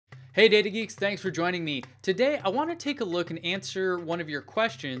Hey Data Geeks, thanks for joining me. Today I want to take a look and answer one of your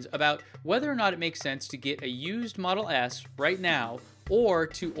questions about whether or not it makes sense to get a used Model S right now or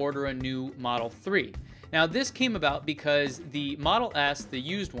to order a new Model 3. Now this came about because the Model S, the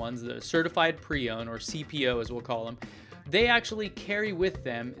used ones, the certified pre-owned or CPO as we'll call them, they actually carry with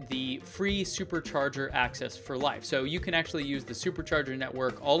them the free supercharger access for life. So you can actually use the supercharger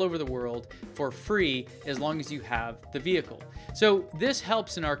network all over the world for free as long as you have the vehicle. So this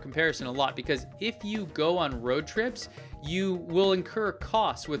helps in our comparison a lot because if you go on road trips, you will incur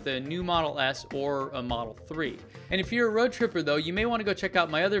costs with a new Model S or a Model 3. And if you're a road tripper though, you may want to go check out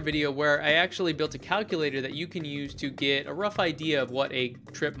my other video where I actually built a calculator that you can use to get a rough idea of what a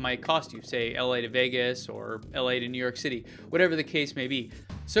trip might cost you, say LA to Vegas or LA to New York City, whatever the case may be.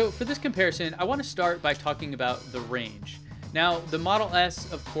 So for this comparison, I want to start by talking about the range. Now, the Model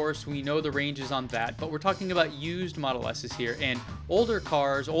S, of course, we know the range is on that, but we're talking about used Model S's here, and older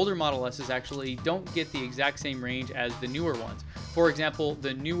cars, older Model S's actually don't get the exact same range as the newer ones. For example,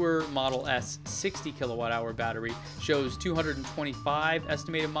 the newer Model S 60 kilowatt hour battery shows 225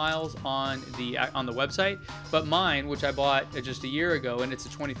 estimated miles on the website, but mine, which I bought just a year ago, and it's a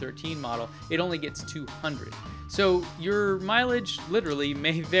 2013 model, it only gets 200. So your mileage literally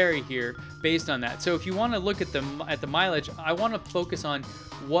may vary here based on that. So if you want to look at the mileage, I want to focus on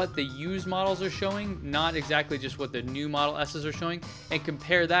what the used models are showing, not exactly just what the new Model S's are showing, and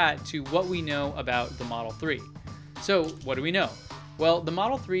compare that to what we know about the Model 3. So what do we know? Well, the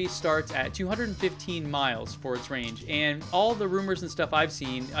Model 3 starts at 215 miles for its range, and all the rumors and stuff I've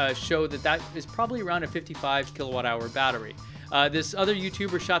seen show that that is probably around a 55 kilowatt hour battery. This other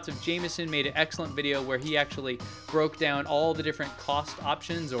YouTuber, Shots of Jameson, made an excellent video where he actually broke down all the different cost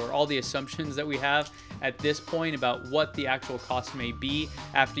options or all the assumptions that we have at this point about what the actual cost may be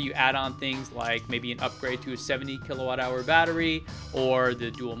after you add on things like maybe an upgrade to a 70 kilowatt hour battery or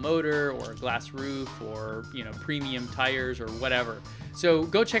the dual motor or a glass roof or, you know, premium tires or whatever. So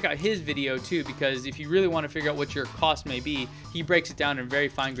go check out his video too, because if you really want to figure out what your cost may be, he breaks it down in very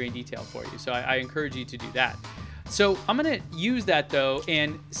fine-grained detail for you. So I encourage you to do that. So I'm going to use that though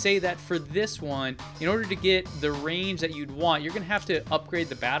and say that for this one, in order to get the range that you'd want, you're going to have to upgrade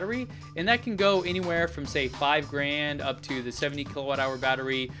the battery, and that can go anywhere from say $5,000 up to the 70 kilowatt hour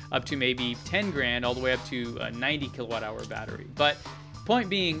battery up to maybe $10,000 all the way up to a 90 kilowatt hour battery. But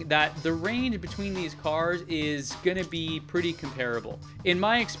point being that the range between these cars is going to be pretty comparable. In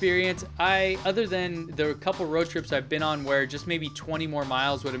my experience, other than the couple road trips I've been on where just maybe 20 more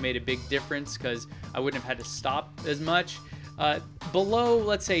miles would have made a big difference because I wouldn't have had to stop as much, below,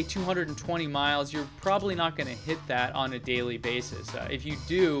 let's say 220 miles, you're probably not going to hit that on a daily basis. If you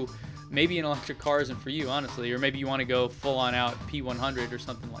do, maybe an electric car isn't for you, honestly, or maybe you want to go full on out P100 or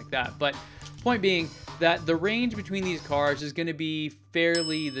something like that. But point being that the range between these cars is going to be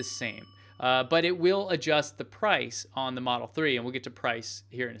fairly the same, but it will adjust the price on the Model 3, and we'll get to price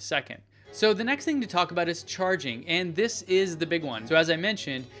here in a second. So the next thing to talk about is charging, and this is the big one. So as I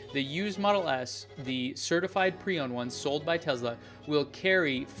mentioned, the used Model S, the certified pre-owned ones sold by Tesla, will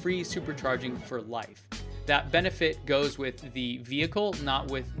carry free supercharging for life. That benefit goes with the vehicle, not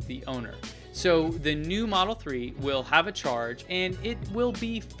with the owner. So the new Model 3 will have a charge, and it will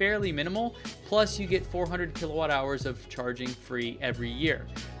be fairly minimal, plus you get 400 kilowatt hours of charging free every year.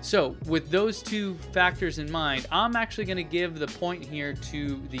 So with those two factors in mind, I'm actually going to give the point here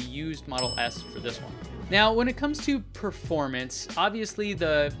to the used Model S for this one. Now, when it comes to performance, obviously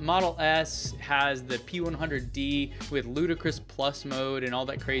the Model S has the P100D with Ludicrous Mode and all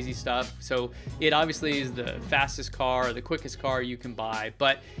that crazy stuff. So it obviously is the fastest car, the quickest car you can buy.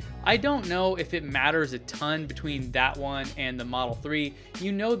 But I don't know if it matters a ton between that one and the Model 3.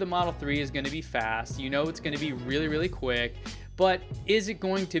 You know the Model 3 is going to be fast. You know it's going to be really, really quick. But is it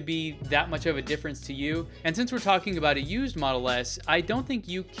going to be that much of a difference to you? And since we're talking about a used Model S, I don't think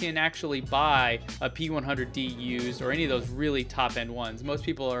you can actually buy a P100D used or any of those really top-end ones. Most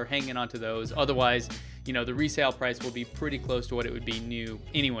people are hanging on to those. Otherwise, you know, the resale price will be pretty close to what it would be new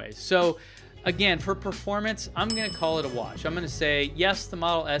anyways. So again, for performance, I'm going to call it a wash. I'm going to say, yes, the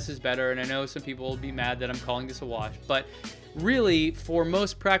Model S is better, and I know some people will be mad that I'm calling this a wash, but really, for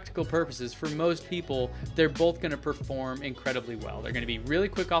most practical purposes, for most people, they're both going to perform incredibly well. They're going to be really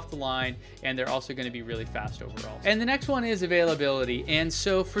quick off the line, and they're also going to be really fast overall. And the next one is availability. And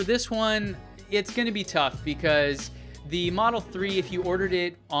so for this one, it's going to be tough because the Model 3, if you ordered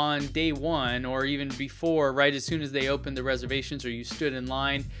it on day one or even before, right as soon as they opened the reservations or you stood in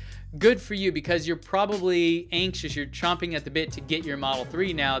line, good for you, because you're probably anxious, you're chomping at the bit to get your Model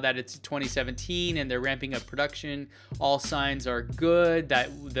 3 now that it's 2017 and they're ramping up production. All signs are good that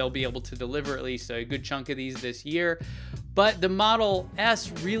they'll be able to deliver at least a good chunk of these this year. But the Model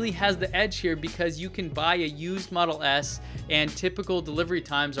S really has the edge here, because you can buy a used Model S and typical delivery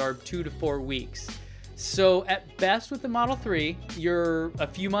times are 2 to 4 weeks. So at best with the Model 3, you're a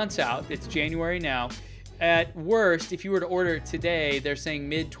few months out. It's January now. At worst, if you were to order it today, they're saying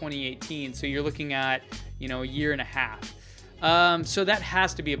mid-2018, so you're looking at, you know, a year and a half. So that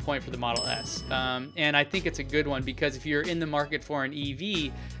has to be a point for the Model S. And I think it's a good one, because if you're in the market for an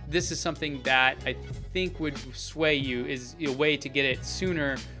EV, this is something that I think would sway you, is a way to get it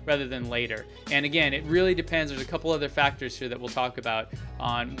sooner rather than later. And again, it really depends. There's a couple other factors here that we'll talk about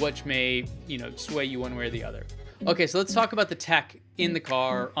on which may, you know, sway you one way or the other. Okay, so let's talk about the tech in the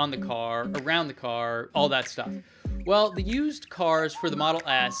car, on the car, around the car, all that stuff. Well, the used cars for the Model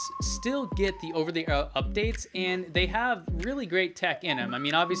S still get the over-the-air updates, and they have really great tech in them. I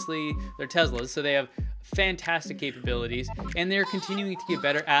mean, obviously, they're Teslas, so they have fantastic capabilities, and they're continuing to get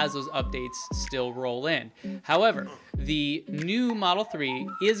better as those updates still roll in. However, the new Model 3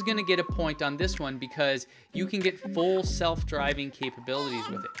 is going to get a point on this one, because you can get full self-driving capabilities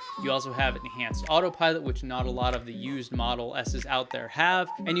with it. You also have enhanced autopilot, which not a lot of the used Model S's out there have,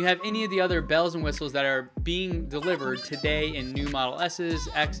 and you have any of the other bells and whistles that are being delivered today in new Model S's,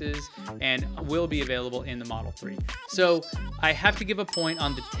 X's, and will be available in the Model 3. So I have to give a point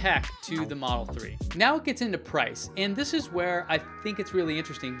on the tech to the Model 3. Now it gets into price, and this is where I think it's really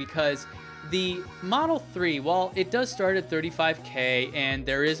interesting, because the Model 3, while it does start at $35K and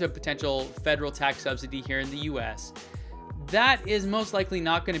there is a potential federal tax subsidy here in the US, that is most likely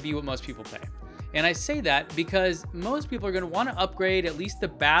not going to be what most people pay. And I say that because most people are going to want to upgrade at least the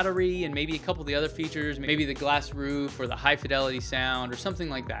battery and maybe a couple of the other features, maybe the glass roof or the high fidelity sound or something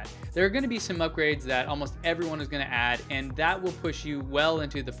like that. There are going to be some upgrades that almost everyone is going to add, and that will push you well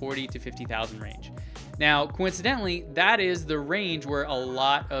into the 40 to 50,000 range. Now, coincidentally, that is the range where a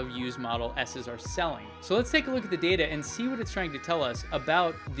lot of used Model S's are selling. So let's take a look at the data and see what it's trying to tell us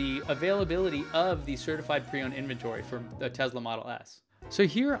about the availability of the certified pre-owned inventory for the Tesla Model S. So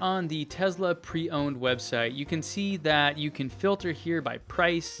here on the Tesla pre-owned website, you can see that you can filter here by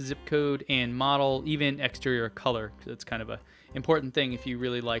price, zip code, and model, even exterior color. That's kind of an important thing if you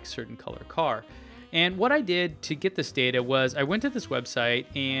really like certain color car. And what I did to get this data was I went to this website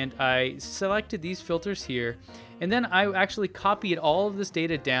and I selected these filters here, and then I actually copied all of this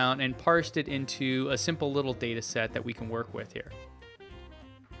data down and parsed it into a simple little data set that we can work with here.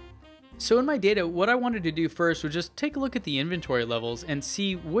 So in my data, what I wanted to do first was just take a look at the inventory levels and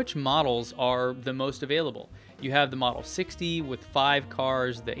see which models are the most available. You have the Model 60 with 5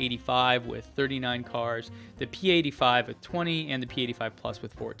 cars, the 85 with 39 cars, the P85 with 20, and the P85 Plus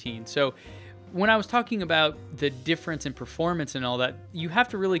with 14. So when I was talking about the difference in performance and all that, you have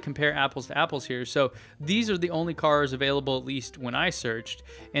to really compare apples to apples here. So these are the only cars available, at least when I searched,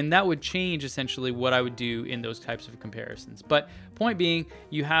 and that would change essentially what I would do in those types of comparisons. But point being,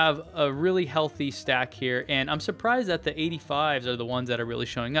 you have a really healthy stack here, and I'm surprised that the 85s are the ones that are really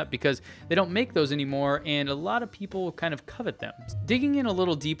showing up, because they don't make those anymore, and a lot of people kind of covet them. Digging in a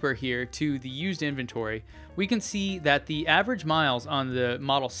little deeper here to the used inventory, we can see that the average miles on the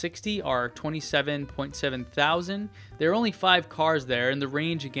Model 60 are 27.7 thousand. There are only 5 cars there, and the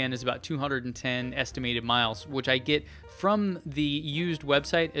range again is about 210 estimated miles, which I get from the used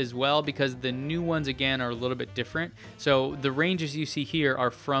website as well, because the new ones again are a little bit different. So the ranges you see here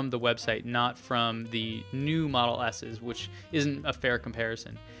are from the website, not from the new Model S's, which isn't a fair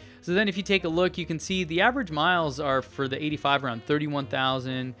comparison. So then if you take a look, you can see the average miles are for the 85 around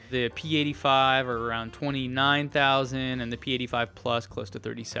 31,000, the P85 are around 29,000, and the P85 Plus close to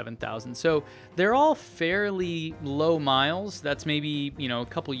 37,000. So they're all fairly low miles. That's maybe, you know, a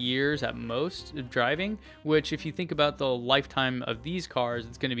couple years at most of driving, which if you think about the lifetime of these cars,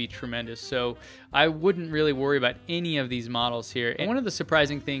 it's going to be tremendous. So I wouldn't really worry about any of these models here. And one of the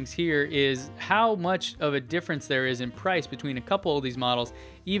surprising things here is how much of a difference there is in price between a couple of these models,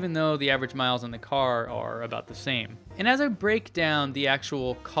 even though the average miles on the car are about the same. And as I break down the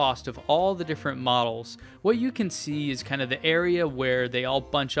actual cost of all the different models, what you can see is kind of the area where they all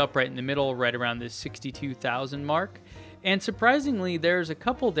bunch up right in the middle, right around this 62,000 mark. And surprisingly, there's a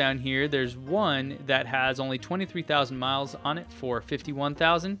couple down here. There's one that has only 23,000 miles on it for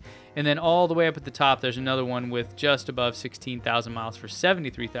 51,000, And then all the way up at the top, there's another one with just above 16,000 miles for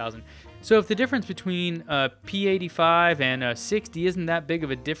 73,000. So if the difference between a P85 and a 60 isn't that big of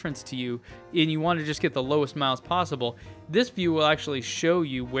a difference to you, and you want to just get the lowest miles possible, this view will actually show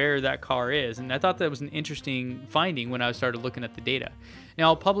you where that car is. And I thought that was an interesting finding when I started looking at the data. Now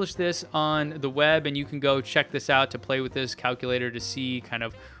I'll publish this on the web, and you can go check this out to play with this calculator to see kind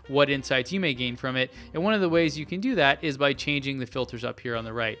of what insights you may gain from it. And one of the ways you can do that is by changing the filters up here on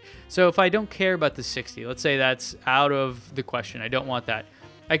the right. So if I don't care about the 60, let's say that's out of the question, I don't want that,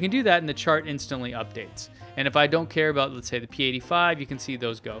 I can do that and the chart instantly updates. And if I don't care about, let's say, the P85, you can see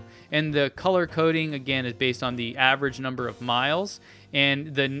those go. And the color coding, again, is based on the average number of miles,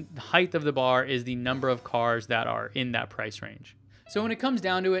 and the height of the bar is the number of cars that are in that price range. So when it comes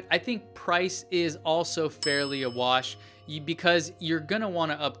down to it, I think price is also fairly a wash, because you're gonna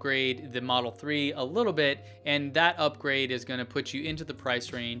wanna upgrade the Model 3 a little bit, and that upgrade is gonna put you into the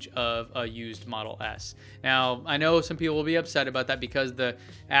price range of a used Model S. Now, I know some people will be upset about that because the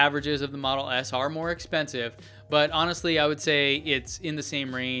averages of the Model S are more expensive, but honestly, I would say it's in the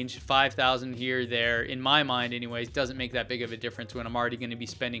same range. 5,000 here, there, in my mind anyways, doesn't make that big of a difference when I'm already gonna be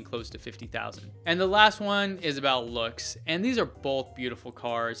spending close to 50,000. And the last one is about looks, and these are both beautiful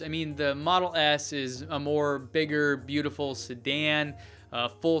cars. I mean, the Model S is a more bigger, beautiful sedan, a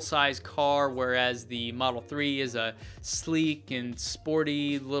full-size car, whereas the Model 3 is a sleek and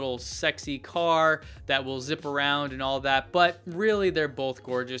sporty little sexy car that will zip around and all that. But really, they're both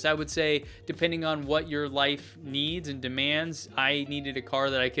gorgeous. I would say, depending on what your life needs and demands, I needed a car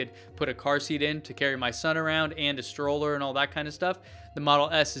that I could put a car seat in to carry my son around and a stroller and all that kind of stuff. The Model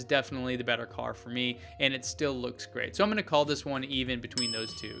S is definitely the better car for me, and it still looks great. So I'm gonna call this one even between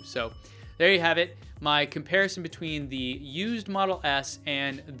those two. So there you have it, my comparison between the used Model S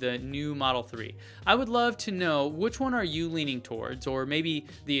and the new Model 3. I would love to know, which one are you leaning towards? Or maybe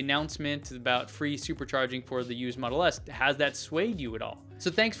the announcement about free supercharging for the used Model S, has that swayed you at all? So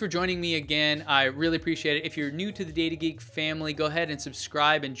thanks for joining me again. I really appreciate it. If you're new to the Data Geek family, go ahead and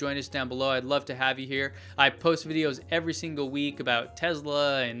subscribe and join us down below. I'd love to have you here. I post videos every single week about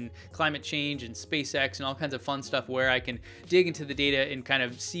Tesla and climate change and SpaceX and all kinds of fun stuff where I can dig into the data and kind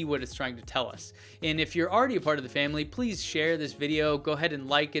of see what it's trying to tell us. And if you're already a part of the family, please share this video. Go ahead and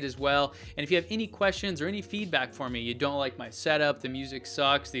like it as well. And if you have any questions or any feedback for me, you don't like my setup, the music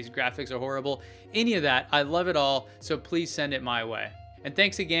sucks, these graphics are horrible, any of that, I love it all. So please send it my way. And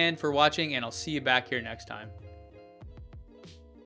thanks again for watching, and I'll see you back here next time.